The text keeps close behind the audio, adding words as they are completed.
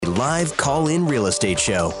live call-in real estate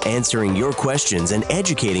show, answering your questions and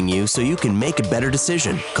educating you so you can make a better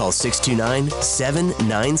decision. Call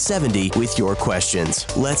 629-7970 with your questions.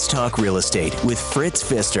 Let's talk real estate with Fritz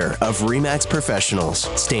Pfister of RE/MAX Professionals.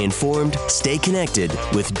 Stay informed, stay connected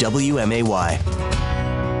with WMAY.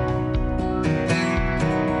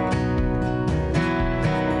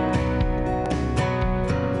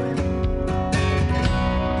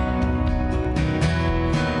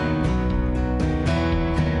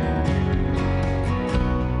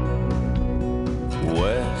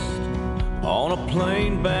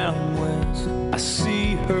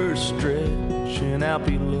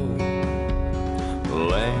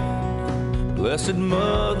 Blessed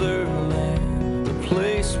motherland, the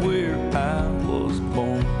place where I was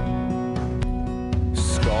born.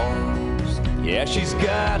 Scars, yeah, she's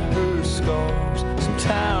got her scars.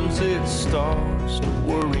 Sometimes it starts to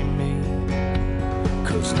worry me.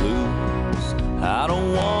 'Cause lose, I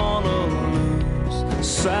don't wanna lose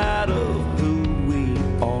sight of who we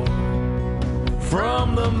are.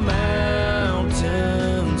 From the mountains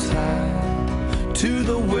high to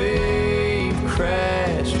the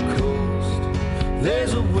wave-crashed coast,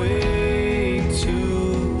 there's a way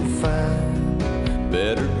to find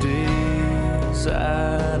better days,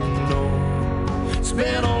 I know. It's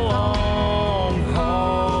been a long,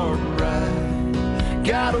 hard ride,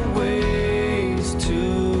 got a ways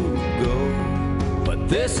to go, but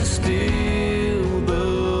this is still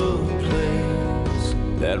the place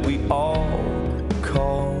that we all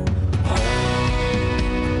call.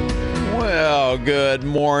 Well, good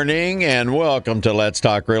morning and welcome to Let's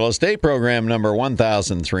Talk Real Estate, program number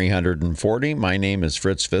 1340. My name is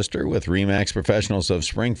Fritz Pfister with RE/MAX Professionals of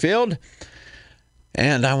Springfield.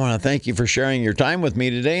 And I want to thank you for sharing your time with me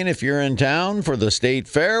today. And if you're in town for the State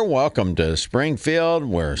Fair, welcome to Springfield.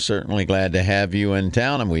 We're certainly glad to have you in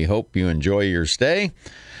town, and we hope you enjoy your stay.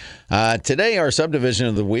 Today, our subdivision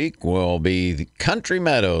of the week will be the Country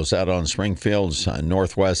Meadows out on Springfield's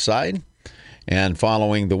northwest side. And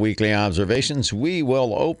following the weekly observations, we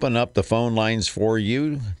will open up the phone lines for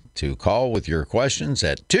you to call with your questions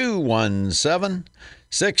at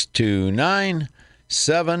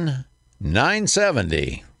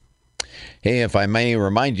 217-629-7970. Hey, if I may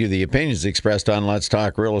remind you, the opinions expressed on Let's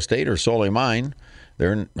Talk Real Estate are solely mine.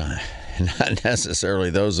 They're not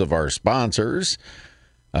necessarily those of our sponsors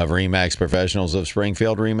of RE/MAX Professionals of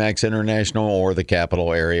Springfield, RE/MAX International, or the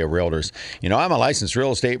Capital Area Realtors. You know, I'm a licensed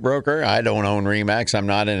real estate broker. I don't own RE/MAX. I'm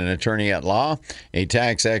not an attorney at law, a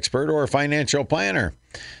tax expert, or a financial planner.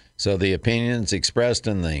 So the opinions expressed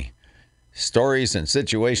in the stories and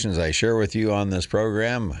situations I share with you on this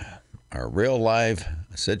program are real live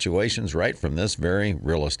situations right from this very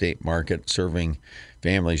real estate market, serving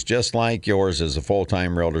families just like yours as a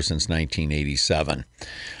full-time realtor since 1987.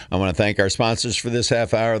 I want to thank our sponsors for this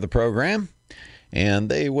half hour of the program, and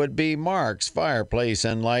they would be Mark's Fireplace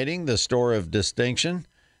and Lighting, the store of distinction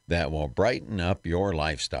that will brighten up your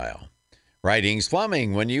lifestyle. Writings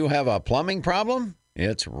Plumbing, when you have a plumbing problem,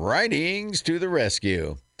 it's Writings to the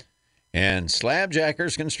rescue. And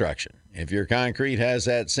Slabjackers Construction. If your concrete has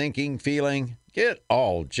that sinking feeling, get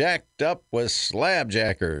all jacked up with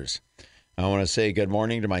Slabjackers. I want to say good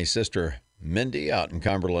morning to my sister Mindy out in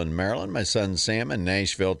Cumberland, Maryland, my son Sam in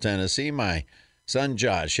Nashville, Tennessee, my son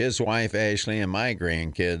Josh, his wife Ashley, and my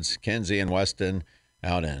grandkids Kenzie and Weston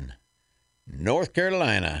out in North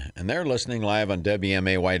Carolina. And they're listening live on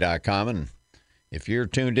WMAY.com. And if you're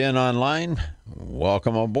tuned in online,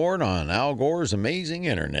 welcome aboard on Al Gore's amazing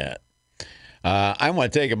internet. I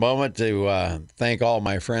want to take a moment to thank all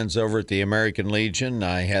my friends over at the American Legion.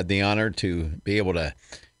 I had the honor to be able to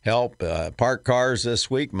help park cars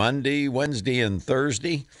this week, Monday, Wednesday, and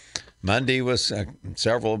Thursday. Monday was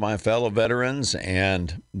several of my fellow veterans,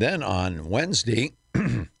 and then on Wednesday,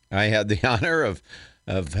 I had the honor of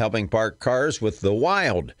helping park cars with The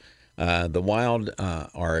Wild. The Wild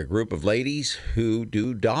are a group of ladies who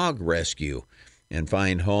do dog rescue and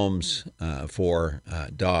find homes for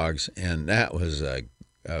dogs, and that was a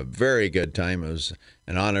very good time. It was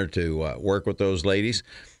an honor to work with those ladies.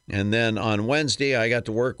 And then on Wednesday, I got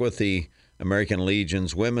to work with the American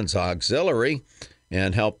Legion's Women's Auxiliary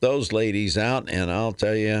and help those ladies out. And I'll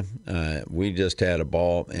tell you, we just had a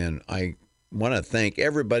ball. And I want to thank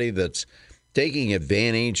everybody that's taking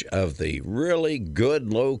advantage of the really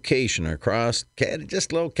good location across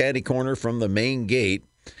just a little catty corner from the main gate.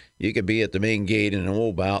 You could be at the main gate in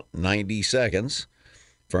about 90 seconds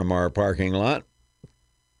from our parking lot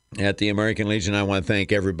at the American Legion. I want to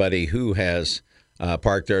thank everybody who has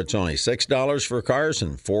parked there. It's only $6 for cars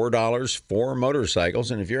and $4 for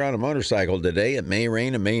motorcycles. And if you're on a motorcycle today, it may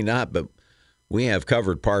rain, it may not, but we have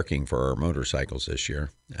covered parking for our motorcycles this year.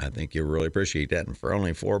 I think you'll really appreciate that. And for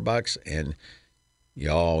only $4, and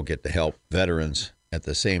y'all get to help veterans at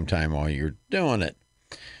the same time while you're doing it.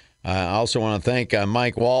 I also want to thank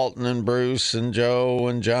Mike Walton and Bruce and Joe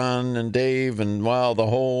and John and Dave and, well, the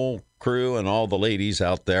whole crew and all the ladies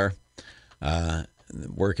out there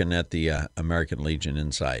working at the American Legion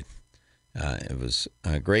inside. It was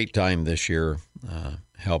a great time this year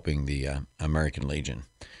helping the American Legion.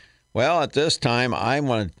 Well, at this time, I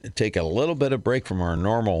want to take a little bit of break from our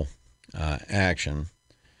normal action.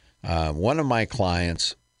 One of my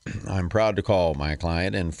clients, I'm proud to call my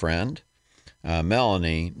client and friend,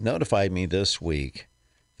 Melanie, notified me this week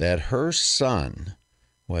that her son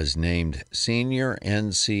was named Senior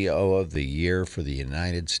NCO of the Year for the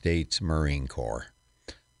United States Marine Corps.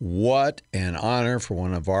 What an honor for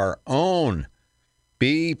one of our own.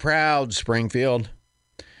 Be proud, Springfield.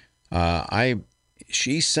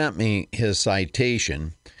 She sent me his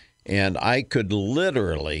citation, and I could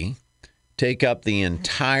literally take up the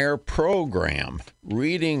entire program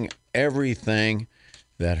reading everything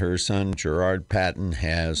that her son Gerard Patton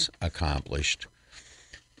has accomplished.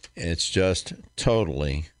 It's just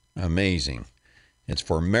totally amazing. It's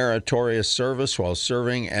for meritorious service while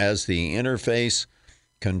serving as the Interface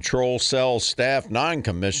Control Cell Staff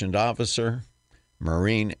Non-Commissioned Officer,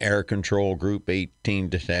 Marine Air Control Group 18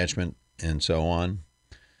 Detachment, and so on.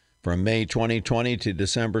 From May 2020 to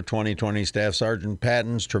December 2020, Staff Sergeant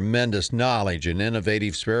Patton's tremendous knowledge and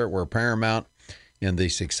innovative spirit were paramount in the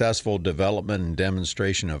successful development and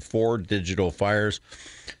demonstration of 4 digital fire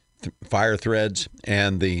threads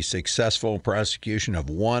and the successful prosecution of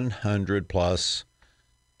 100-plus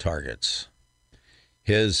targets.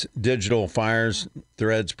 His digital fire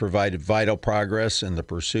threads provided vital progress in the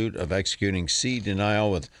pursuit of executing sea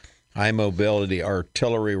denial with high-mobility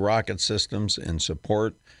artillery rocket systems in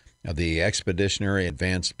support of the Expeditionary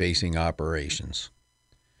Advanced Basing Operations.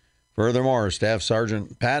 Furthermore, Staff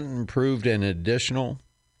Sergeant Patton improved an additional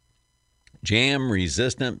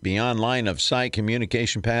jam-resistant beyond line-of-sight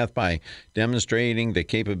communication path by demonstrating the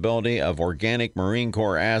capability of organic Marine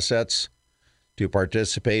Corps assets to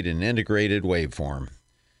participate in integrated waveform.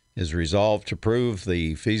 His resolve to prove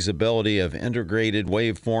the feasibility of integrated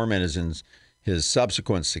waveform and his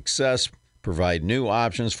subsequent success provide new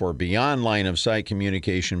options for beyond line-of-sight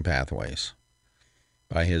communication pathways.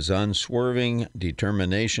 By his unswerving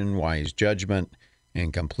determination, wise judgment,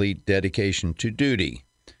 and complete dedication to duty,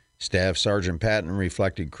 Staff Sergeant Patton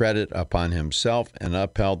reflected credit upon himself and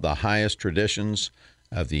upheld the highest traditions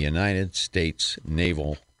of the United States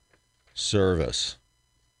Naval Service.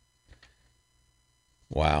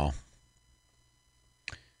 Wow.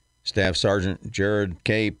 Staff Sergeant Jared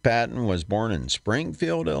K. Patton was born in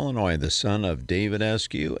Springfield, Illinois, the son of David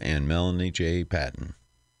Eskew and Melanie J. Patton.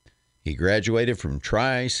 He graduated from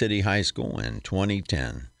Tri-City High School in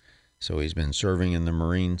 2010, so he's been serving in the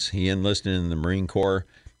Marines. He enlisted in the Marine Corps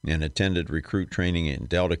and attended recruit training in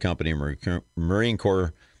Delta Company Marine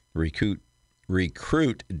Corps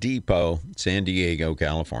Recruit Depot, San Diego,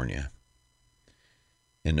 California.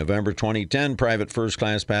 In November 2010, Private First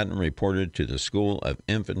Class Patton reported to the School of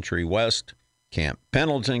Infantry West, Camp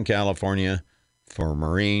Pendleton, California, for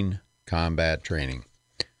Marine combat training.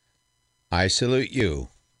 I salute you,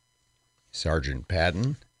 Sergeant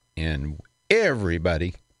Patton, and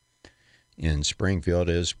everybody in Springfield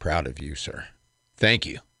is proud of you, sir. Thank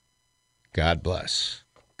you. God bless.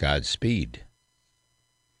 Godspeed.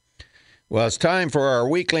 Well, it's time for our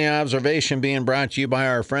weekly observation being brought to you by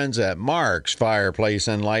our friends at Mark's Fireplace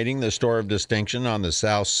and Lighting, the store of distinction on the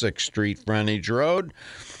South 6th Street frontage road.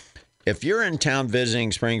 If you're in town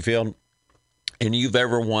visiting Springfield and you've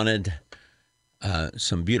ever wanted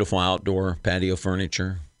some beautiful outdoor patio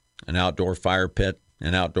furniture, an outdoor fire pit,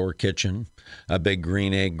 an outdoor kitchen, a big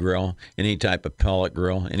green egg grill, any type of pellet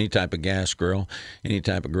grill, any type of gas grill, any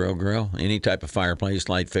type of grill, any type of fireplace,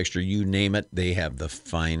 light fixture, you name it, they have the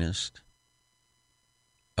finest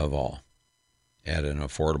of all at an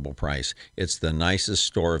affordable price. It's the nicest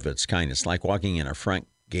store of its kind. It's like walking in a front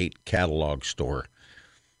gate catalog store.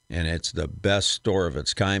 And it's the best store of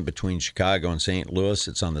its kind between Chicago and St. Louis.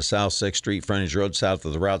 It's on the South 6th Street frontage road south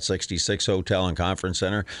of the Route 66 Hotel and Conference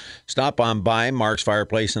Center. Stop on by Mark's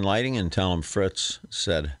Fireplace and Lighting and tell them Fritz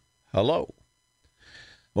said hello.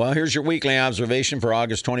 Well, here's your weekly observation for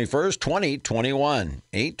August 21st, 2021.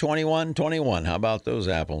 8/21/21. How about those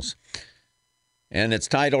apples? And it's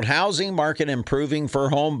titled Housing Market Improving for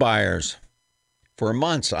Home Buyers. For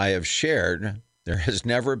months, I have shared there has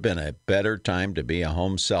never been a better time to be a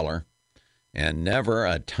home seller, and never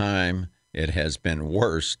a time it has been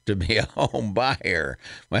worse to be a home buyer.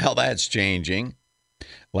 Well, that's changing.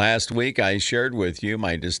 Last week, I shared with you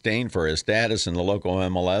my disdain for a status in the local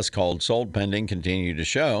MLS called Sold Pending continue to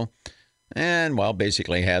show, and, well,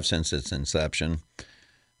 basically have since its inception.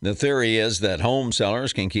 The theory is that home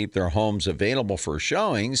sellers can keep their homes available for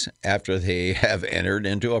showings after they have entered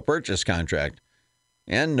into a purchase contract.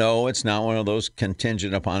 And no, it's not one of those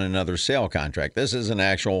contingent upon another sale contract. This is an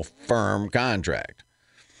actual firm contract.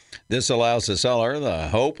 This allows the seller the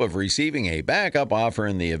hope of receiving a backup offer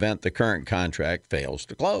in the event the current contract fails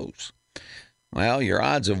to close. Well, your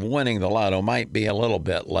odds of winning the lotto might be a little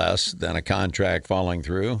bit less than a contract falling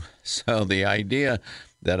through. So the idea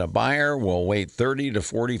that a buyer will wait 30 to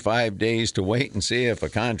 45 days to wait and see if a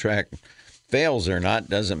contract fails or not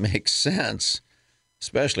doesn't make sense,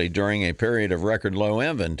 especially during a period of record low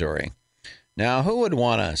inventory. Now, who would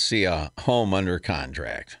want to see a home under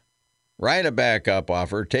contract, write a backup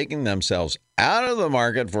offer, taking themselves out of the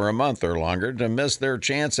market for a month or longer to miss their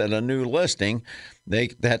chance at a new listing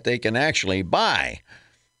that they can actually buy,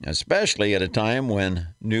 especially at a time when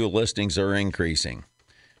new listings are increasing?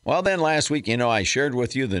 Well, then last week, I shared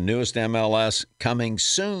with you the newest MLS Coming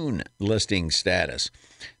Soon listing status.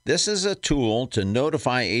 This is a tool to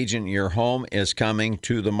notify agent your home is coming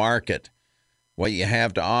to the market, what you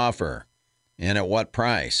have to offer, and at what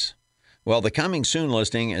price. Well, the Coming Soon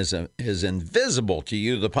listing is invisible to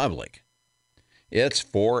you, the public. It's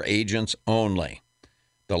for agents only.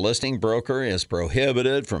 The listing broker is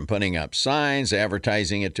prohibited from putting up signs,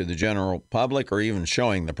 advertising it to the general public, or even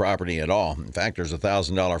showing the property at all. In fact, there's a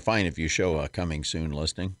 $1,000 fine if you show a Coming Soon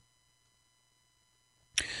listing.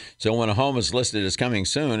 So when a home is listed as coming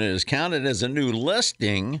soon, it is counted as a new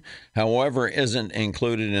listing, however, isn't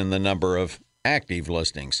included in the number of active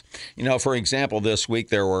listings. For example, this week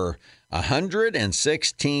there were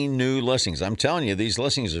 116 new listings. I'm telling you, these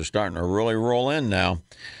listings are starting to really roll in now.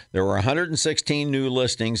 There were 116 new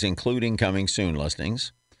listings, including coming soon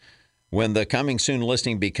listings. When the coming soon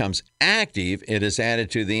listing becomes active, it is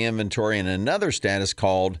added to the inventory in another status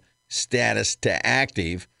called status to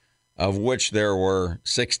active, of which there were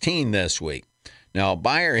 16 this week. Now,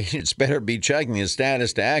 buyer agents better be checking the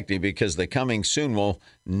status to active because the coming soon will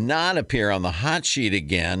not appear on the hot sheet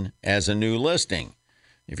again as a new listing.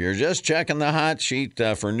 If you're just checking the hot sheet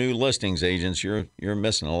for new listings, agents, you're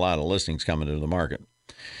missing a lot of listings coming to the market.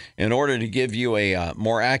 In order to give you a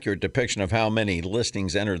more accurate depiction of how many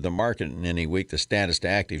listings entered the market in any week, the status to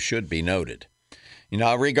active should be noted.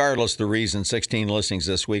 Regardless of the reason, 16 listings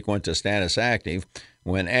this week went to status active.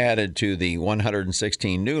 When added to the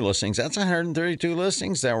 116 new listings, that's 132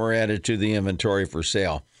 listings that were added to the inventory for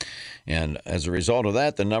sale. And as a result of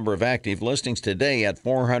that, the number of active listings today at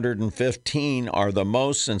 415 are the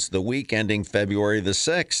most since the week ending February the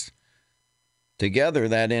 6th. Together,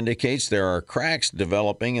 that indicates there are cracks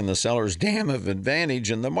developing in the seller's dam of advantage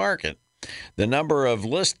in the market. The number of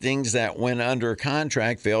listings that went under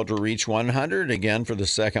contract failed to reach 100 again for the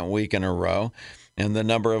second week in a row. And the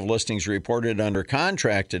number of listings reported under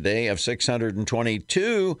contract today of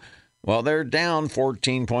 622, well, they're down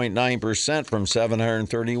 14.9% from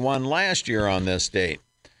 731 last year on this date.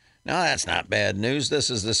 Now, that's not bad news. This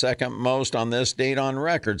is the second most on this date on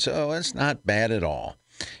record, so it's not bad at all.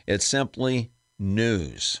 It's simply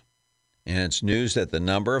news. And it's news that the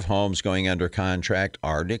number of homes going under contract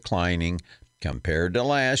are declining compared to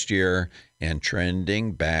last year and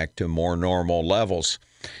trending back to more normal levels.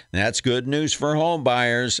 That's good news for home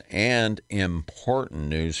buyers and important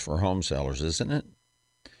news for home sellers, isn't it?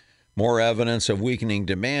 More evidence of weakening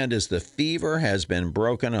demand is the fever has been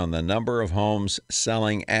broken on the number of homes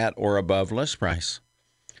selling at or above list price.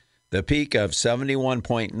 The peak of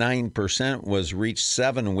 71.9% was reached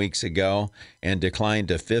 7 weeks ago and declined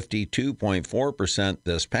to 52.4%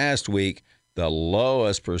 this past week, the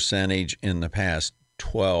lowest percentage in the past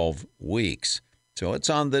 12 weeks. So it's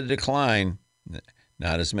on the decline.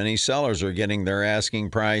 Not as many sellers are getting their asking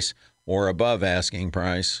price or above asking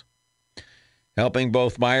price. Helping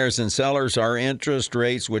both buyers and sellers are interest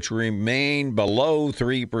rates, which remain below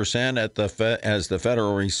 3% as the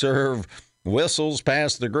Federal Reserve whistles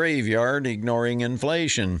past the graveyard, ignoring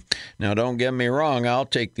inflation. Now, don't get me wrong, I'll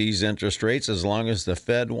take these interest rates as long as the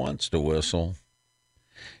Fed wants to whistle.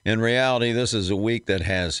 In reality, this is a week that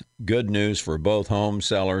has good news for both home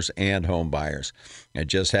sellers and home buyers. It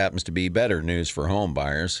just happens to be better news for home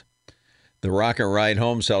buyers. The rocket ride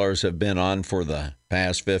home sellers have been on for the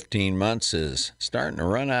past 15 months is starting to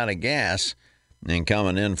run out of gas and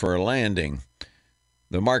coming in for a landing.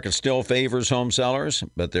 The market still favors home sellers,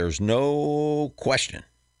 but there's no question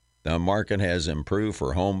the market has improved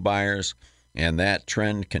for home buyers, and that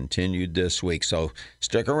trend continued this week. So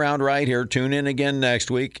stick around right here. Tune in again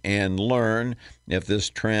next week and learn if this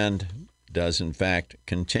trend does, in fact,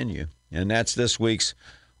 continue. And that's this week's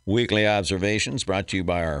Weekly Observations, brought to you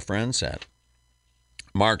by our friends at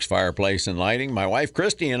Mark's Fireplace and Lighting. My wife,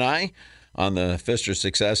 Christy, and I on the Pfister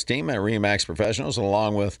Success team at RE/MAX Professionals,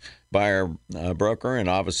 along with buyer broker and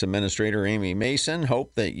office administrator Amy Mason,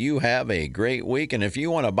 hope that you have a great week. And if you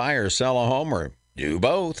want to buy or sell a home, or do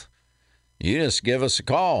both, you just give us a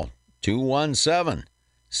call,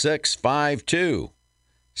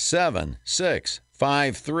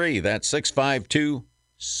 217-652-7653. That's 652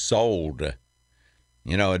 sold.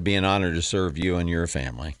 You know, it'd be an honor to serve you and your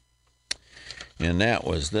family. And that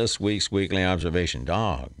was this week's Weekly Observation.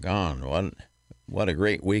 Doggone, what a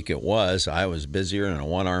great week it was. I was busier than a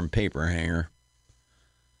one-armed paper hanger.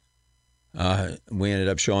 We ended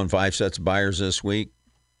up showing 5 sets of buyers this week.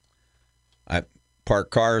 I parked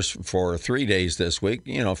cars for 3 days this week,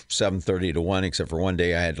 7:30 to 1, except for one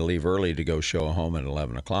day I had to leave early to go show a home at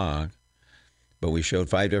 11 o'clock. But we showed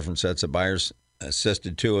 5 different sets of buyers,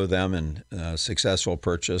 assisted 2 of them in successful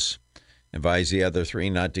purchase, advised the other 3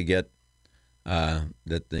 not to get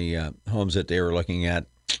that the homes that they were looking at,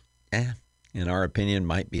 in our opinion,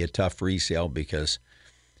 might be a tough resale, because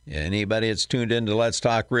anybody that's tuned into Let's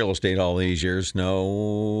Talk Real Estate all these years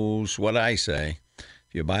knows what I say.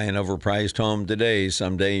 If you buy an overpriced home today,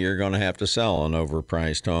 someday you're going to have to sell an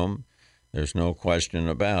overpriced home. There's no question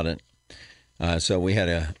about it. So we had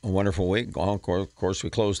a wonderful week. Of course,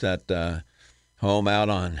 we closed that home out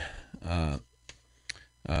on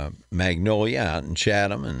Magnolia out in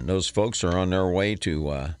Chatham, and those folks are on their way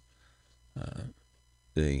to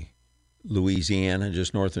the Louisiana,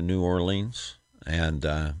 just north of New Orleans. And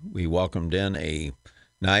we welcomed in a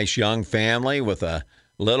nice young family with a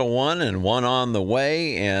little one and one on the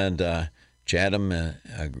way. And Chatham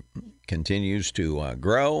continues to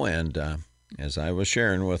grow. And as I was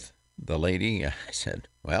sharing with the lady, I said,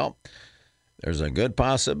 well, there's a good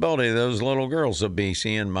possibility those little girls will be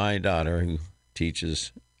seeing my daughter, who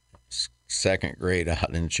teaches 2nd grade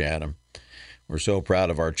out in Chatham. We're so proud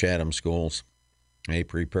of our Chatham schools. They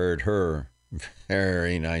prepared her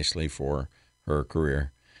very nicely for her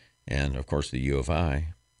career, and of course the U of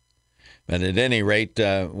I. But at any rate,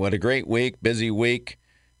 what a great week, busy week.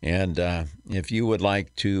 And if you would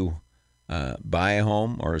like to buy a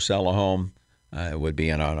home or sell a home, it would be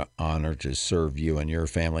an honor to serve you and your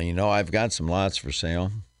family. I've got some lots for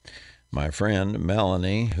sale. My friend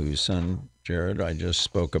Melanie, whose son Jared I just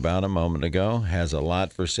spoke about a moment ago, has a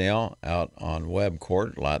lot for sale out on Webb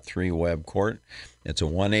Court, Lot 3 Webb Court. It's a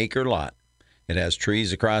 1-acre lot. It has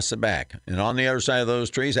trees across the back. And on the other side of those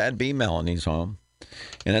trees, that'd be Melanie's home.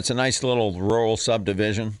 And it's a nice little rural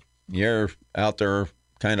subdivision. You're out there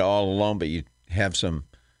kind of all alone, but you have some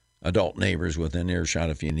adult neighbors within earshot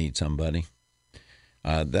if you need somebody.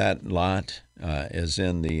 That lot is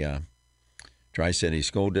in the Tri-City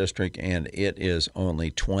School District, and it is only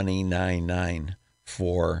 $29,900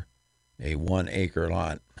 for a 1-acre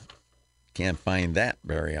lot. Can't find that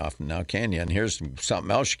very often now, can you? And here's something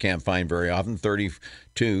else you can't find very often.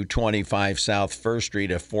 3225 South First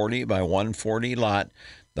Street, a 40 by 140 lot.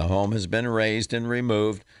 The home has been raised and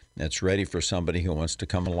removed. It's ready for somebody who wants to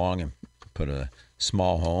come along and put a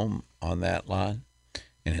small home on that lot.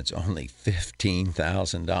 And it's only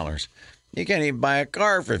 $15,000. You can't even buy a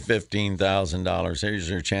car for $15,000. Here's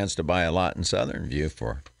your chance to buy a lot in Southern View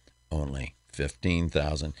for only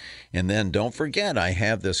 $15,000. And then don't forget, I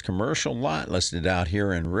have this commercial lot listed out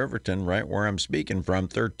here in Riverton, right where I'm speaking from,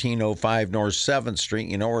 1305 North 7th Street.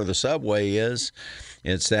 You know where the subway is?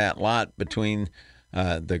 It's that lot between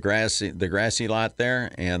the grassy lot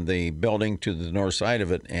there and the building to the north side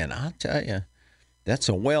of it. And I'll tell you, that's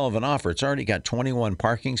a whale of an offer. It's already got 21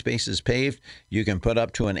 parking spaces paved. You can put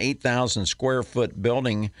up to an 8,000 square foot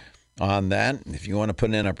building on that. If you want to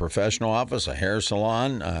put in a professional office, a hair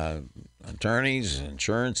salon, attorneys,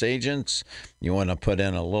 insurance agents, you want to put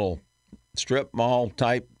in a little strip mall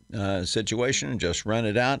type situation and just rent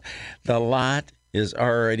it out. The lot is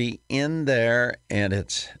already in there, and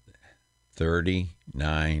it's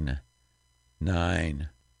 $39,900.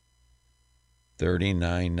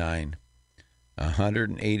 $39,900.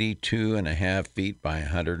 182 and a half feet by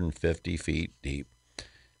 150 feet deep.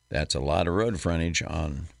 That's a lot of road frontage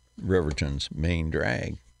on Riverton's main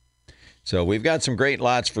drag. So we've got some great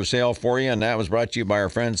lots for sale for you, and that was brought to you by our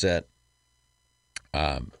friends at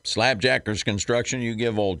Slabjackers Construction. You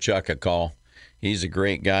give old Chuck a call. He's a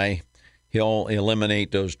great guy. He'll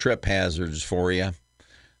eliminate those trip hazards for you.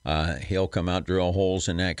 He'll come out, drill holes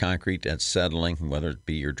in that concrete that's settling, whether it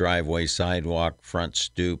be your driveway, sidewalk, front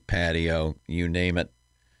stoop, patio, you name it.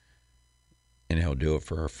 and he'll do it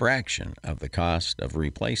for a fraction of the cost of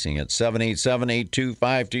replacing it.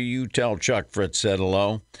 787-8252. You tell Chuck Fritz said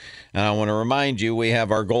hello. And I want to remind you, we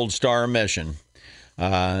have our Gold Star mission.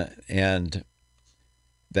 And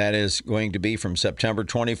that is going to be from September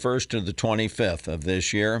 21st to the 25th of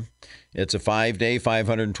this year. It's a 5-day,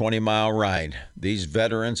 520-mile ride. These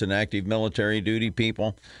veterans and active military duty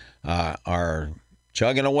people are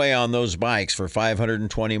chugging away on those bikes for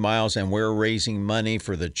 520 miles, and we're raising money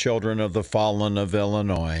for the children of the fallen of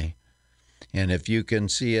Illinois. And if you can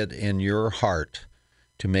see it in your heart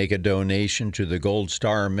to make a donation to the Gold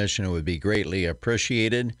Star mission, it would be greatly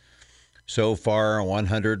appreciated. So far,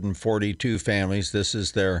 142 families. This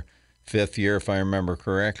is their 5th year, if I remember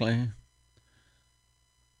correctly.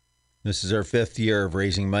 This is their 5th year of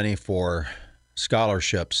raising money for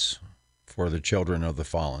scholarships for the children of the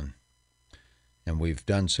fallen. And we've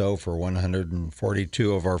done so for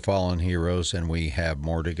 142 of our fallen heroes, and we have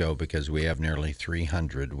more to go because we have nearly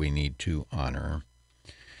 300 we need to honor.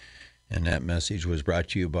 And that message was brought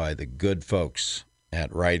to you by the good folks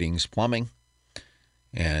at Ridings Plumbing.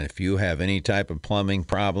 And if you have any type of plumbing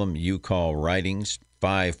problem, you call Ridings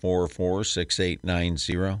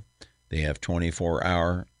 544-6890. They have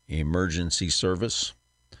 24-hour emergency service.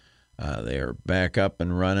 They are back up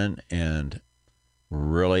and running and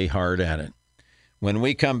really hard at it. When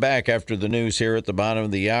we come back after the news here at the bottom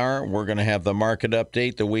of the hour, we're going to have the market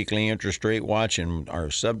update, the weekly interest rate watch, and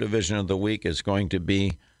our subdivision of the week is going to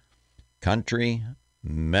be Country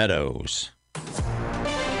Meadows.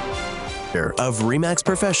 Of RE/MAX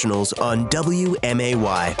Professionals on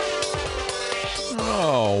WMAY.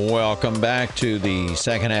 Oh, welcome back to the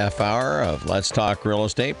second half hour of Let's Talk Real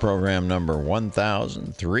Estate, program number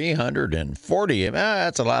 1340.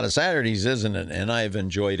 That's a lot of Saturdays, isn't it? And I've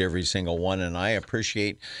enjoyed every single one, and I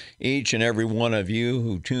appreciate each and every one of you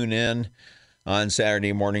who tune in on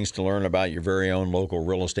Saturday mornings to learn about your very own local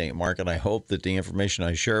real estate market. I hope that the information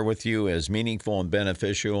I share with you is meaningful and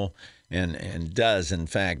beneficial and does, in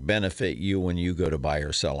fact, benefit you when you go to buy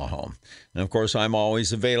or sell a home. And, of course, I'm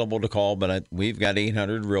always available to call, but we've got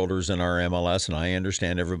 800 realtors in our MLS, and I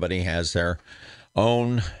understand everybody has their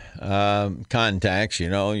own contacts. You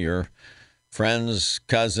know, your friend's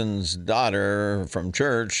cousin's daughter from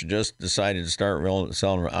church just decided to start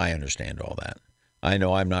selling. I understand all that. I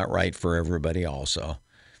know I'm not right for everybody also.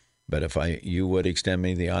 But if you would extend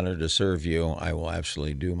me the honor to serve you, I will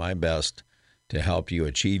absolutely do my best to help you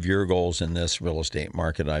achieve your goals in this real estate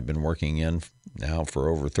market I've been working in now for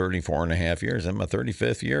over 34 and a half years. I'm my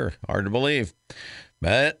 35th year. Hard to believe.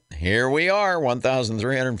 But here we are,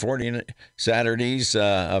 1,340 Saturdays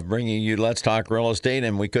of bringing you Let's Talk Real Estate,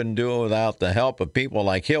 and we couldn't do it without the help of people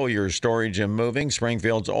like Hillier Storage and Moving,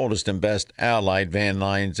 Springfield's oldest and best allied van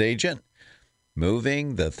lines agent.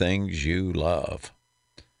 Moving the things you love.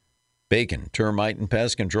 Bacon, termite, and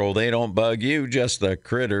pest control. They don't bug you, just the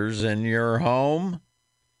critters in your home.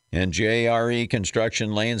 And JRE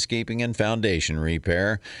Construction, Landscaping, and Foundation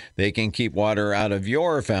Repair. They can keep water out of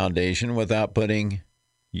your foundation without putting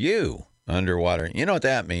you underwater. You know what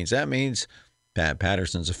that means? That means Pat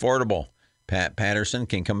Patterson's affordable. Pat Patterson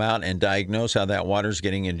can come out and diagnose how that water's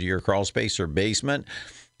getting into your crawl space or basement,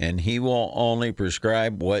 and he will only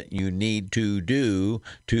prescribe what you need to do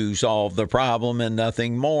to solve the problem and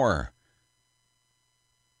nothing more.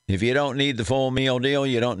 If you don't need the full meal deal,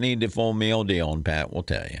 you don't need the full meal deal, and Pat will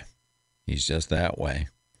tell you. He's just that way.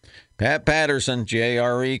 Pat Patterson,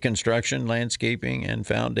 JRE Construction, Landscaping, and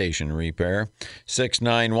Foundation Repair,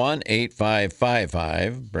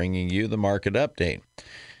 691-8555, bringing you the market update.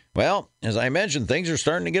 Well, as I mentioned, things are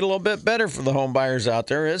starting to get a little bit better for the home buyers out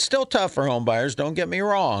there. It's still tough for home buyers, don't get me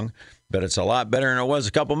wrong, but it's a lot better than it was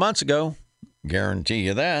a couple months ago. Guarantee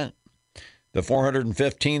you that. The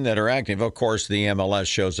 415 that are active, of course, the MLS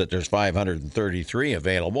shows that there's 533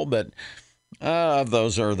 available, but of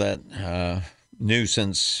those are that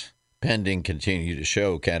nuisance pending continue to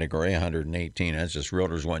show category, 118. That's just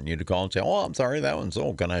realtors wanting you to call and say, oh, I'm sorry, that one's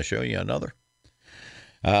sold. Can I show you another?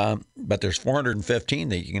 But there's 415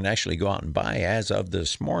 that you can actually go out and buy as of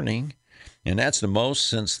this morning, and that's the most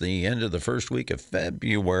since the end of the first week of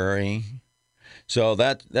February. So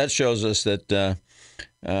that shows us that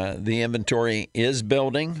the inventory is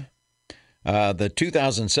building. The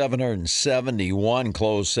 2,771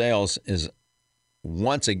 closed sales is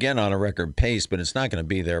once again on a record pace, but it's not going to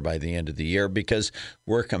be there by the end of the year because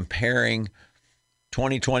we're comparing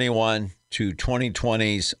 2021 to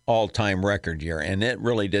 2020's all-time record year, and it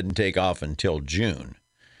really didn't take off until June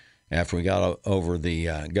after we got over the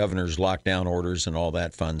governor's lockdown orders and all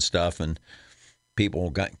that fun stuff, and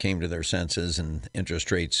people came to their senses, and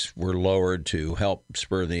interest rates were lowered to help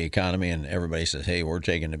spur the economy, and everybody says, hey, we're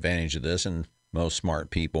taking advantage of this, and Most smart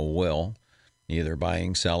people will, either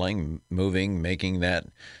buying, selling, moving, making that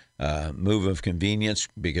move of convenience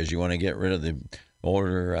because you want to get rid of the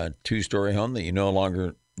older two-story home that you no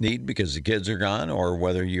longer need because the kids are gone, or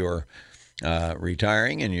whether you're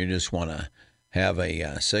retiring and you just want to have a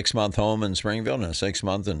 6-month home in Springfield and a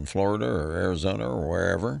 6-month in Florida or Arizona or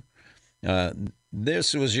wherever.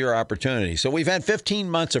 This was your opportunity. So we've had 15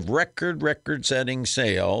 months of record-setting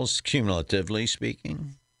sales, cumulatively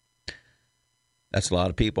speaking. That's a lot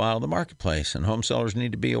of people out of the marketplace, and home sellers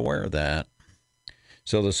need to be aware of that.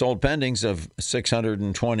 So the sold pendings of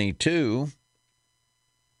 622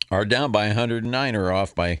 are down by 109, or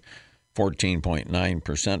off by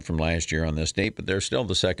 14.9% from last year on this date, but they're still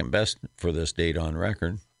the second best for this date on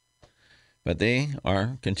record. But they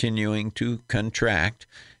are continuing to contract.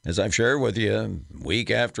 As I've shared with you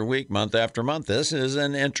week after week, month after month, this is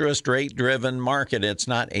an interest rate-driven market. It's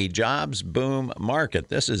not a jobs boom market.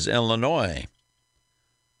 This is Illinois.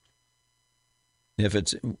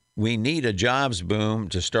 We need a jobs boom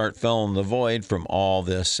to start filling the void from all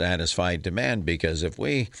this satisfied demand, because if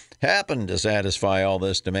we happen to satisfy all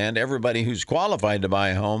this demand, everybody who's qualified to buy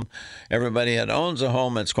a home, everybody that owns a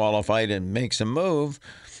home that's qualified and makes a move,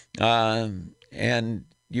 and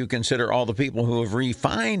you consider all the people who have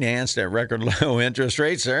refinanced at record low interest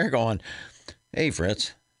rates, they're going, hey,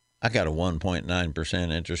 Fritz, I got a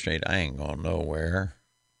 1.9% interest rate. I ain't going nowhere.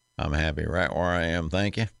 I'm happy right where I am,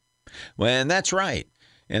 thank you. Well, and that's right.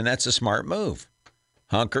 And that's a smart move.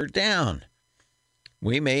 Hunker down.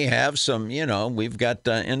 We may have some, we've got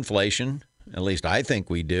inflation. At least I think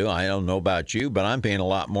we do. I don't know about you, but I'm paying a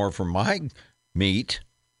lot more for my meat,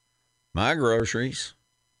 my groceries,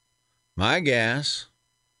 my gas,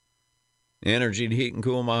 energy to heat and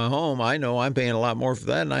cool my home. I know I'm paying a lot more for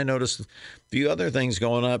that, and I noticed a few other things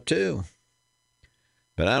going up too.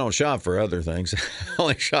 But I don't shop for other things. I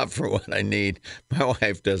only shop for what I need. My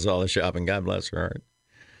wife does all the shopping. God bless her heart.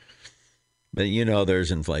 But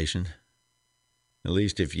there's inflation. At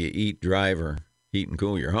least if you eat, drive, or heat and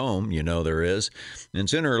cool your home, there is. And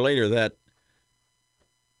sooner or later, that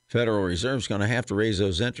Federal Reserve is going to have to raise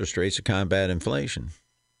those interest rates to combat inflation.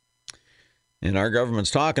 And our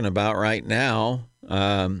government's talking about right now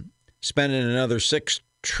spending another $6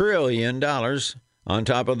 trillion on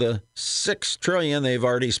top of the $6 trillion they've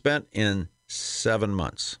already spent in 7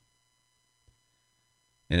 months.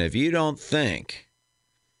 And if you don't think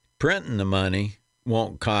printing the money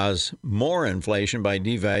won't cause more inflation by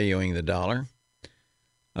devaluing the dollar,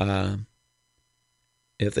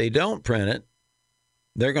 if they don't print it,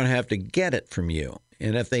 they're going to have to get it from you.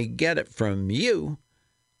 And if they get it from you,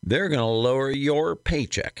 they're going to lower your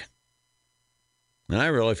paycheck. And I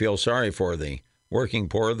really feel sorry for the working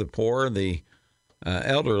poor, the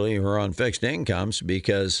elderly who are on fixed incomes,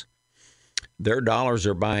 because their dollars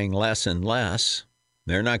are buying less and less.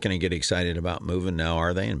 They're not going to get excited about moving now,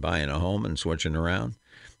 are they, and buying a home and switching around?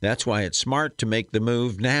 That's why it's smart to make the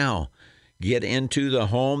move now. Get into the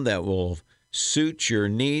home that will suit your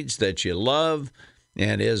needs, that you love,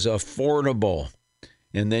 and is affordable.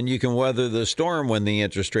 And then you can weather the storm when the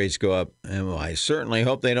interest rates go up. And I certainly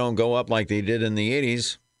hope they don't go up like they did in the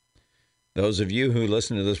 80s. Those of you who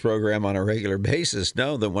listen to this program on a regular basis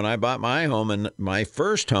know that when I bought my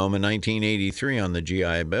first home in 1983 on the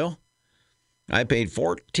GI Bill, I paid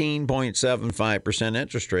 14.75%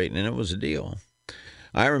 interest rate, and it was a deal.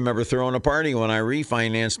 I remember throwing a party when I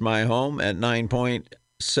refinanced my home at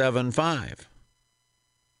 9.75.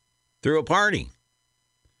 Threw a party.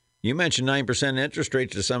 You mentioned 9% interest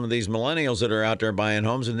rate to some of these millennials that are out there buying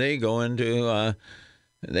homes, and they go in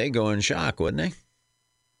shock, wouldn't they?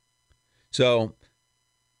 So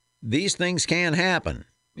these things can happen.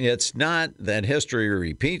 It's not that history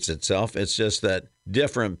repeats itself. It's just that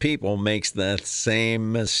different people make the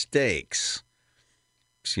same mistakes.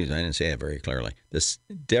 Excuse me, I didn't say that very clearly.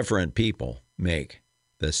 Different people make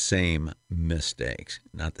the same mistakes,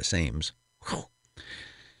 not the sames.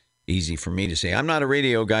 Easy for me to say. I'm not a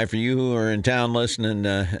radio guy. For you who are in town listening,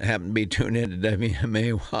 happen to be tuned in to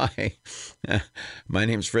WMAY. My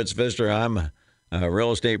name's Fritz Pfister. I'm a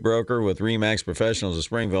real estate broker with RE/MAX Professionals of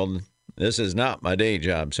Springfield. This is not my day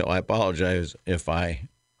job, so I apologize if I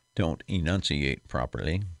don't enunciate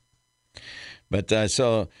properly. But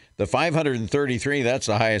so the 533, that's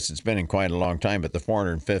the highest it's been in quite a long time, but the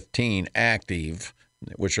 415 active,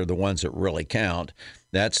 which are the ones that really count,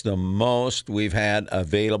 that's the most we've had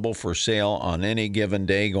available for sale on any given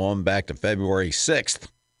day going back to February 6th.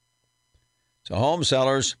 So home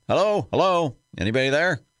sellers, hello, anybody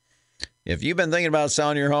there? If you've been thinking about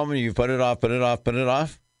selling your home and you've put it off,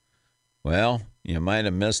 well, you might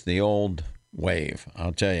have missed the old wave,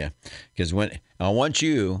 I'll tell you. Because I want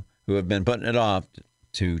you who have been putting it off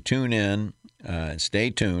to tune in, stay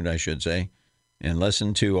tuned, I should say, and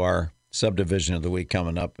listen to our subdivision of the week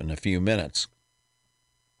coming up in a few minutes.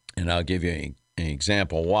 And I'll give you an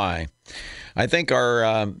example why. I think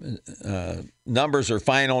our numbers are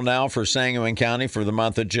final now for Sangamon County for the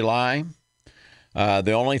month of July.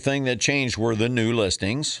 The only thing that changed were the new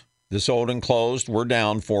listings. The sold and closed were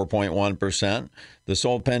down 4.1%. The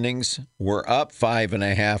sold pendings were up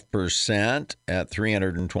 5.5% at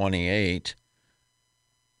 328.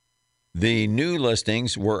 The new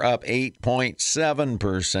listings were up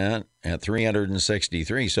 8.7% at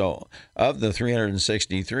 363. So of the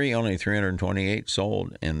 363, only 328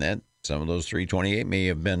 sold, and that some of those 328 may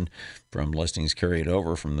have been from listings carried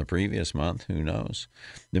over from the previous month. Who knows?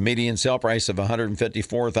 The median sale price of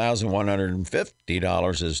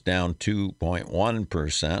 $154,150 is down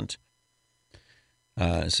 2.1%.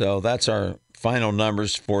 So that's our final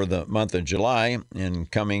numbers for the month of July. And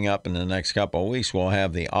coming up in the next couple of weeks, we'll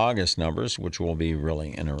have the August numbers, which will be really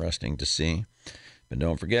interesting to see. But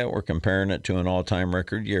don't forget, we're comparing it to an all-time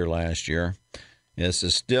record year last year. This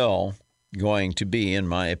is still going to be, in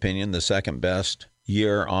my opinion, the second best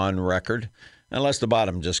year on record, unless the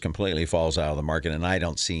bottom just completely falls out of the market, and I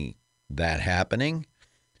don't see that happening.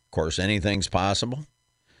 Of course, anything's possible,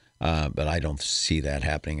 but I don't see that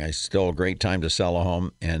happening. It's still a great time to sell a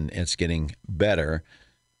home, and it's getting better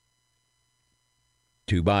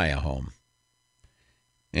to buy a home.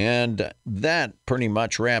 And that pretty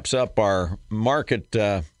much wraps up our market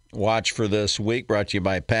watch for this week, brought to you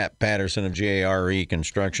by Pat Patterson of JRE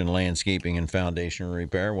Construction, Landscaping, and Foundation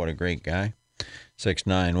Repair. What a great guy.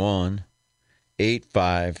 691-8555.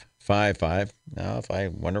 Now, if I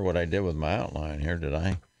wonder what I did with my outline here,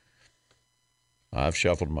 I've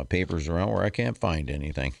shuffled my papers around where I can't find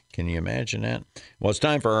anything. Can you imagine that? Well, it's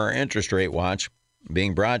time for our interest rate watch,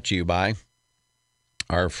 being brought to you by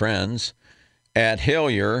our friends at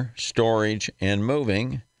Hillier Storage and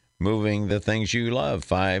Moving. Moving the things you love,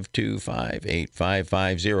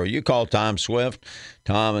 525-8550. You call Tom Swift,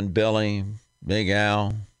 Tom and Billy, Big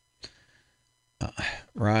Al,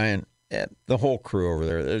 Ryan, the whole crew over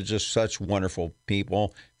there. They're just such wonderful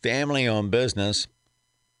people. Family-owned business.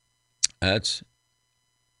 That's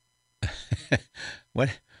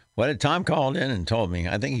what did Tom called in and told me?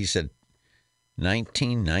 I think he said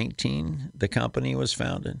 1919 the company was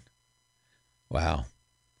founded. Wow.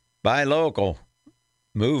 Buy local.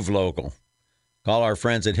 Move local. Call our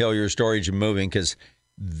friends at Hillier Storage and Moving, because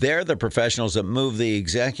they're the professionals that move the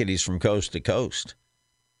executives from coast to coast.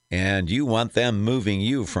 And you want them moving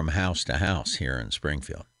you from house to house here in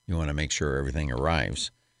Springfield. You want to make sure everything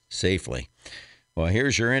arrives safely. Well,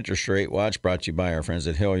 here's your interest rate watch, brought to you by our friends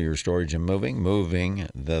at Hillier Storage and Moving. Moving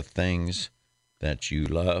the things that you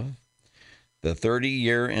love. The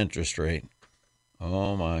 30-year interest rate.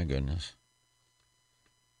 Oh, my goodness.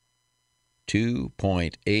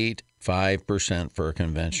 2.85% for a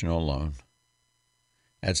conventional loan.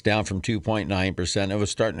 That's down from 2.9%. It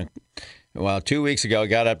was starting to, 2 weeks ago, it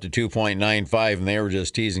got up to 2.95, and they were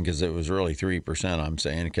just teasing because it was really 3%, I'm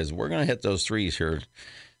saying, because we're going to hit those threes here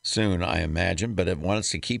soon, I imagine. But it wants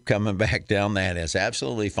to keep coming back down. That is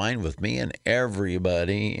absolutely fine with me and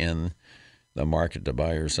everybody in the market to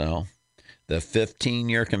buy or sell. The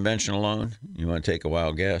 15-year conventional loan, you want to take a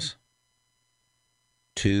wild guess?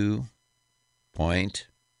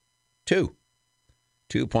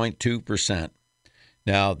 2.2%.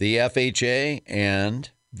 Now, the FHA and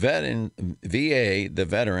VA, the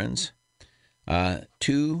veterans,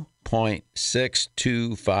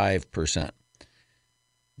 2.625%.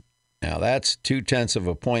 Now, that's 0.2 of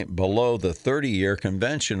a point below the 30-year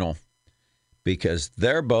conventional, because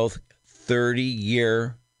they're both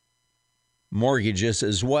 30-year mortgages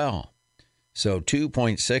as well. So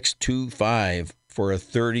 2.625 for a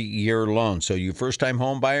 30-year loan. So you first-time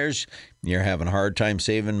home buyers, you're having a hard time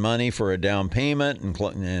saving money for a down payment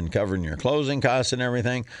and covering your closing costs and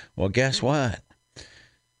everything. Well, guess what?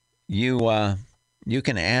 You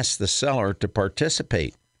can ask the seller to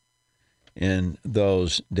participate in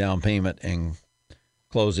those down payment and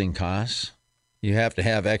closing costs. You have to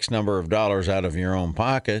have X number of dollars out of your own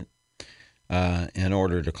pocket in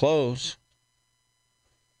order to close.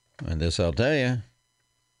 And this, I'll tell you,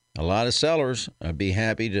 a lot of sellers would be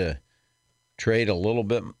happy to trade a little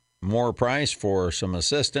bit more price for some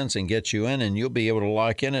assistance and get you in, and you'll be able to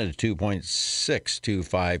lock in at a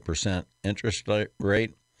 2.625% interest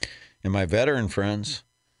rate. And my veteran friends,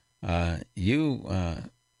 if you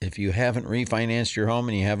haven't refinanced your home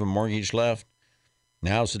and you have a mortgage left,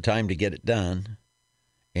 now's the time to get it done.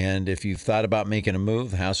 And if you've thought about making a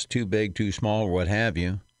move, the house is too big, too small, or what have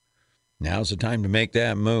you, now's the time to make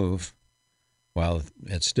that move. Well,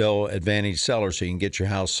 it's still advantage seller, so you can get your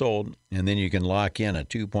house sold, and then you can lock in a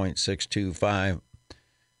 2.625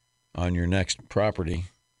 on your next property.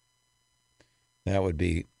 That would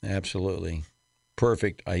be absolutely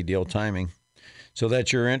perfect, ideal timing. So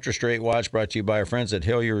that's your interest rate watch, brought to you by our friends at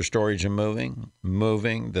Hillier Storage and Moving.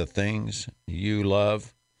 Moving the things you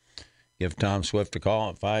love. Give Tom Swift a call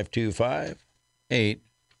at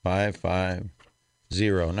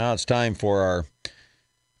 525-8550. Now it's time for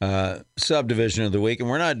our subdivision of the week. And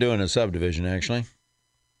we're not doing a subdivision, actually.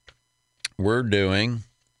 We're doing,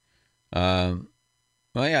 we are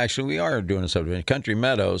doing a subdivision. Country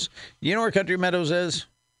Meadows. You know where Country Meadows is?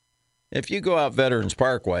 If you go out Veterans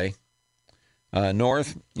Parkway,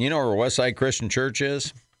 north, you know where Westside Christian Church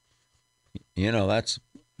is? You know, that's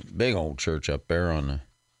a big old church up there on the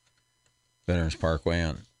Veterans Parkway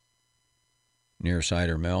on near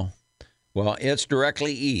Cider Mill. Well, it's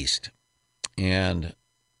directly east and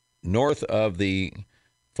north of the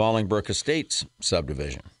Fallingbrook Estates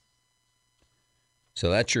subdivision. So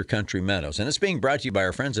that's your Country Meadows. And it's being brought to you by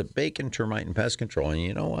our friends at Bacon Termite and Pest Control. And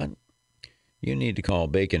you know what? You need to call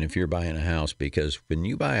Bacon if you're buying a house, because when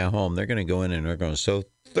you buy a home, they're going to go in and they're going to so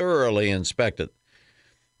thoroughly inspect it.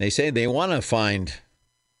 They say they want to find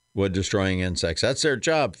wood-destroying insects. That's their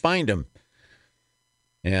job. Find them.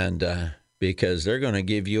 And because they're going to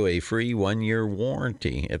give you a free 1-year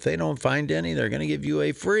warranty. If they don't find any, they're going to give you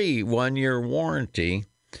a free 1-year warranty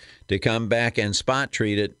to come back and spot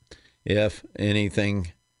treat it if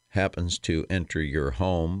anything happens to enter your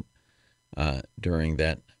home during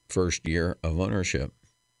that first year of ownership.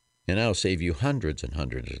 And that'll save you hundreds and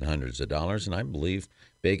hundreds and hundreds of dollars. And I believe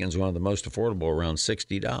Bacon's one of the most affordable, around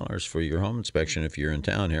 $60 for your home inspection if you're in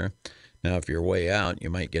town here. Now, if you're way out, you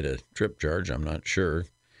might get a trip charge. I'm not sure.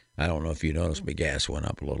 I don't know if you noticed, but gas went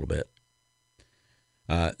up a little bit.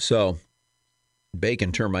 So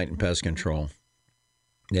Bacon Termite and Pest Control,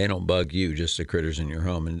 they don't bug you, just the critters in your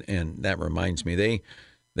home. And that reminds me,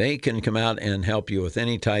 they can come out and help you with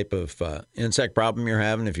any type of insect problem you're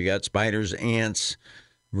having. If you got spiders, ants,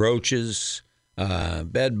 roaches,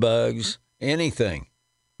 bed bugs, anything.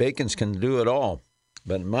 Bacon's can do it all.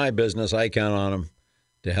 But in my business, I count on them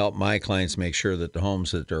to help my clients make sure that the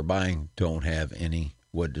homes that they're buying don't have any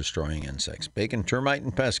wood-destroying insects. Bacon Termite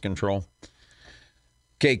and Pest Control.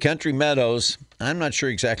 Okay, Country Meadows. I'm not sure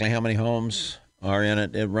exactly how many homes are in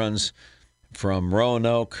it. It runs from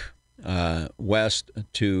Roanoke west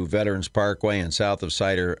to Veterans Parkway and south of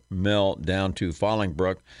Cider Mill down to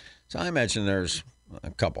Fallingbrook. So I imagine there's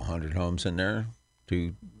a couple hundred homes in there,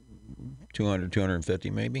 200, 250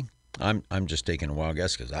 maybe. I'm just taking a wild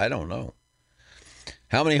guess because I don't know.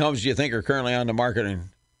 How many homes do you think are currently on the market in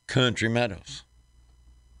Country Meadows?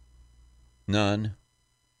 None.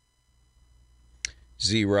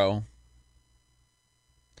 Zero.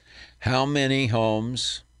 How many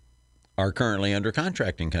homes are currently under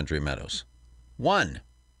contract in Country Meadows? 1.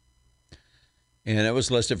 And it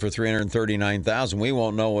was listed for $339,000. We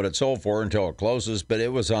won't know what it sold for until it closes, but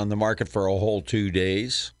it was on the market for a whole 2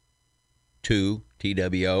 days. 2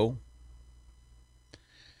 TWO.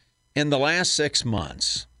 In the last 6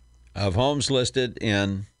 months of homes listed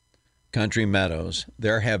in Country Meadows,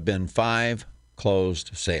 there have been 5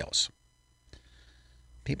 closed sales.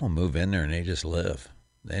 People move in there and they just live.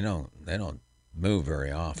 They don't move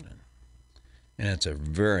very often. And it's a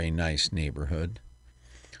very nice neighborhood.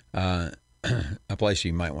 A place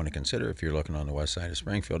you might want to consider if you're looking on the west side of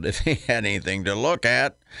Springfield, if you had anything to look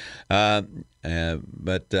at. But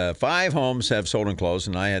 5 homes have sold and closed,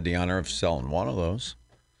 and I had the honor of selling one of those.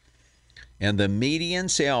 And the median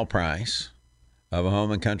sale price of a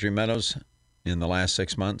home in Country Meadows in the last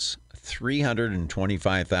 6 months,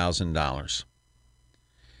 $325,000.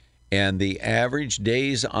 And the average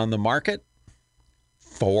days on the market,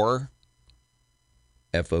 4,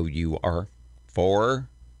 F-O-U-R, 4,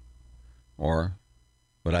 or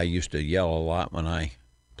what I used to yell a lot when I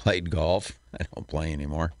played golf. I don't play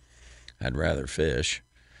anymore. I'd rather fish.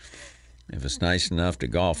 If it's nice enough to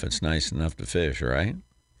golf, it's nice enough to fish, right?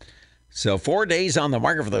 So 4 days on the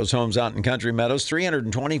market for those homes out in Country Meadows,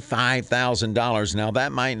 $325,000. Now,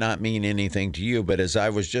 that might not mean anything to you, but as I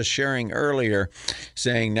was just sharing earlier,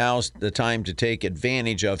 saying now's the time to take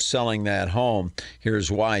advantage of selling that home.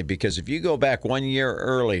 Here's why. Because if you go back 1 year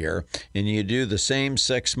earlier and you do the same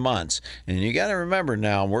 6 months, and you got to remember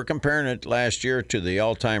now, we're comparing it last year to the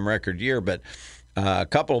all-time record year, but a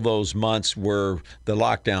couple of those months were the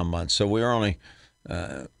lockdown months. So we were only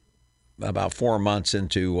about 4 months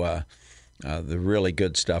into the really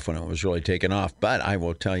good stuff when it was really taken off. But I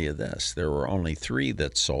will tell you this, there were only 3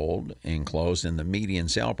 that sold and closed, and the median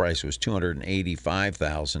sale price was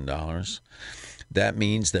 $285,000. That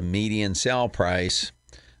means the median sale price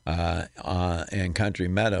in Country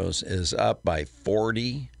Meadows is up by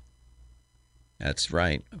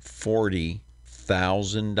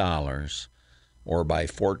 $40,000 or by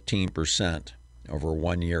 14% over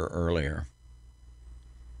 1 year earlier.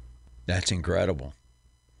 That's incredible.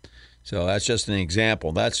 So that's just an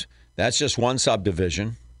example. That's just one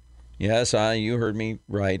subdivision. Yes, you heard me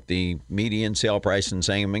right. The median sale price in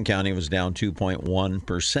Sangamon County was down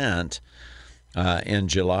 2.1% in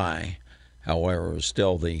July. However, it was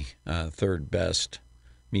still the third best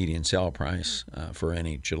median sale price for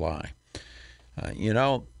any July.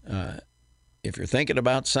 If you're thinking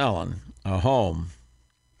about selling a home,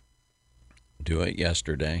 do it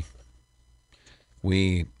yesterday.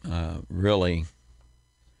 We really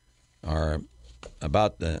are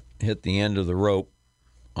about to hit the end of the rope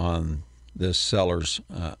on this seller's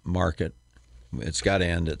market. It's got to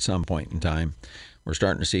end at some point in time. We're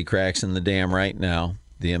starting to see cracks in the dam right now.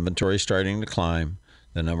 The inventory is starting to climb.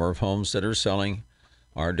 The number of homes that are selling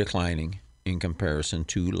are declining in comparison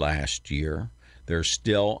to last year. They're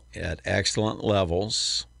still at excellent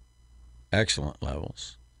levels.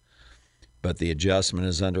 But the adjustment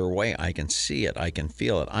is underway. I can see it. I can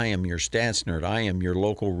feel it. I am your stats nerd. I am your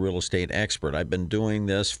local real estate expert. I've been doing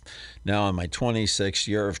this now in my 26th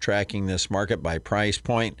year of tracking this market by price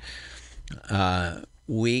point,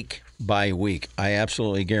 week by week. I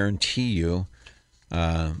absolutely guarantee you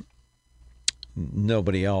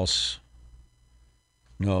nobody else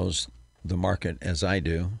knows the market as I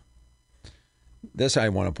do. This I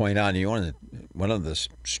want to point out to you, one of the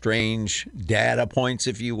strange data points,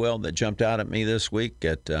 if you will, that jumped out at me this week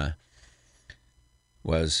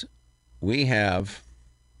was we have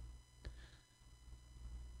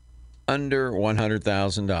under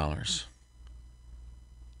 $100,000,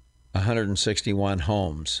 161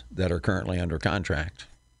 homes that are currently under contract.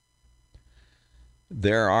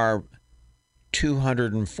 There are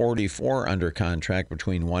 244 under contract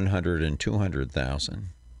between 100 and 200,000.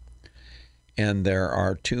 And there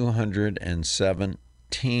are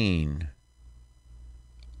 217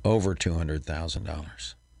 over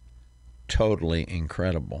 $200,000. Totally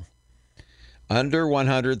incredible. Under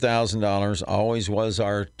 $100,000 always was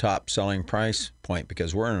our top selling price point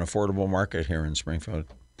because we're in an affordable market here in Springfield.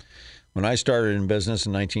 When I started in business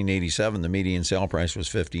in 1987, the median sale price was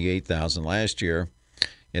 $58,000. Last year,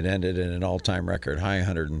 it ended at an all-time record high,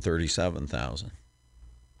 $137,000.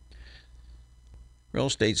 Real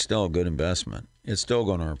estate's still a good investment. It's still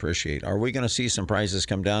going to appreciate. Are we going to see some prices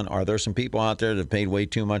come down? Are there some people out there that paid way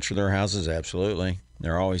too much for their houses? Absolutely.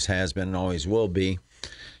 There always has been and always will be.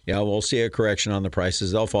 Yeah, we'll see a correction on the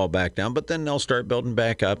prices. They'll fall back down, but then they'll start building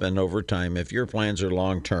back up. And over time, if your plans are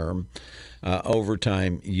long-term, over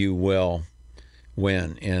time you will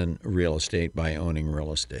win in real estate by owning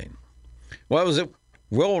real estate. What was it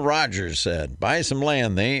Will Rogers said? Buy some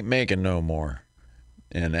land. They ain't making no more.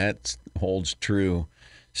 And that holds true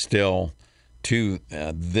still to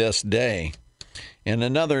this day. And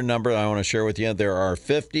another number I want to share with you, there are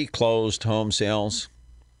 50 closed home sales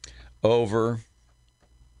over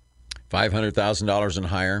 $500,000 and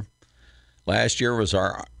higher. Last year was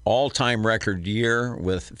our all-time record year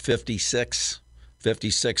with 56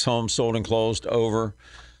 homes sold and closed over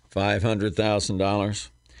 $500,000.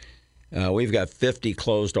 We've got 50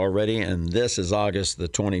 closed already, and this is August the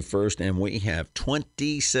 21st, and we have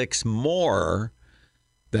 26 more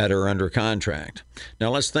that are under contract. Now,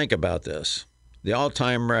 let's think about this. The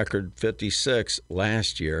all-time record, 56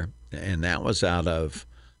 last year, and that was out of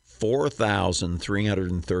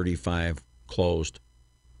 4,335 closed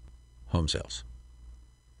home sales.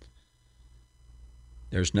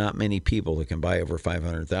 There's not many people that can buy over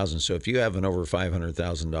 $500,000. So if you have an over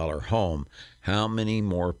 $500,000 home, how many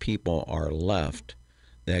more people are left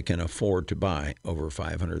that can afford to buy over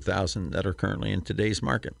 $500,000 that are currently in today's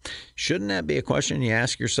market? Shouldn't that be a question you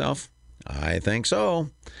ask yourself? I think so.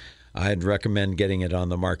 I'd recommend getting it on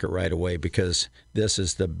the market right away because this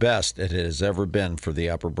is the best it has ever been for the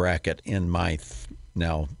upper bracket in my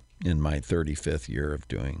 35th year of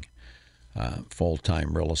doing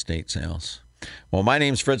full-time real estate sales. Well, my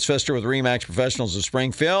name's Fritz Pfister with RE/MAX Professionals of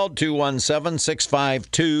Springfield,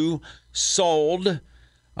 217-652-SOLD.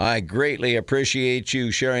 I greatly appreciate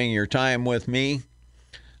you sharing your time with me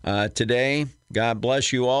today. God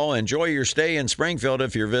bless you all. Enjoy your stay in Springfield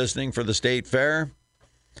if you're visiting for the State Fair.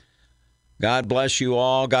 God bless you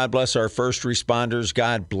all. God bless our first responders.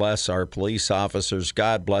 God bless our police officers.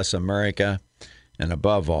 God bless America. And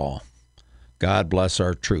above all, God bless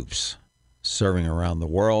our troops serving around the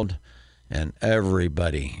world. And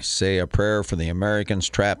everybody say a prayer for the Americans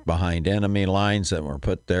trapped behind enemy lines that were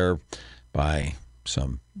put there by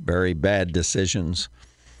some very bad decisions,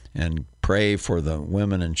 and pray for the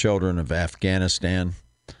women and children of Afghanistan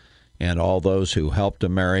and all those who helped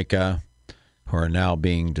America who are now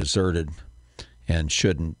being deserted and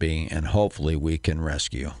shouldn't be, and hopefully we can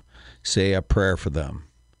rescue. Say a prayer for them.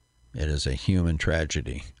 It is a human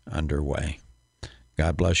tragedy underway.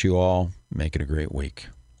 God bless you all. Make it a great week.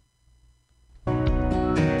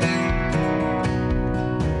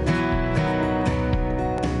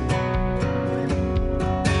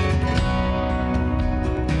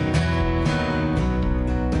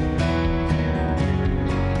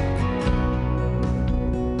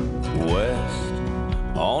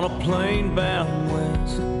 On a plane bound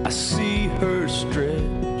west, I see her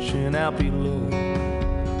stretching out below.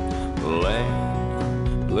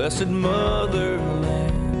 Land, blessed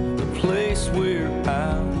motherland, the place where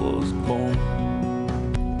I was born.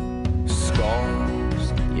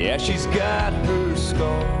 Scars, yeah, she's got her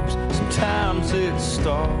scars. Sometimes it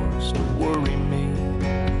starts to worry me.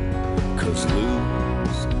 'Cause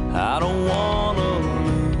lose, I don't wanna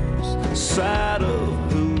lose sight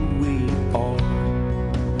of who we are.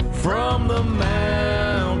 From the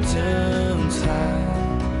mountains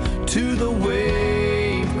high to the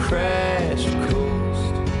wave-crashed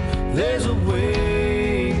coast, there's a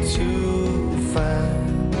way to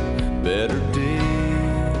find better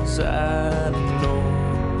days, I know.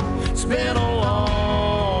 It's been a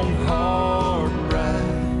long, hard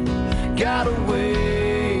ride, got a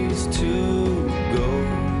ways to go,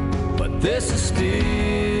 but this is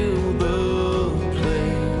still the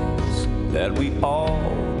place that we all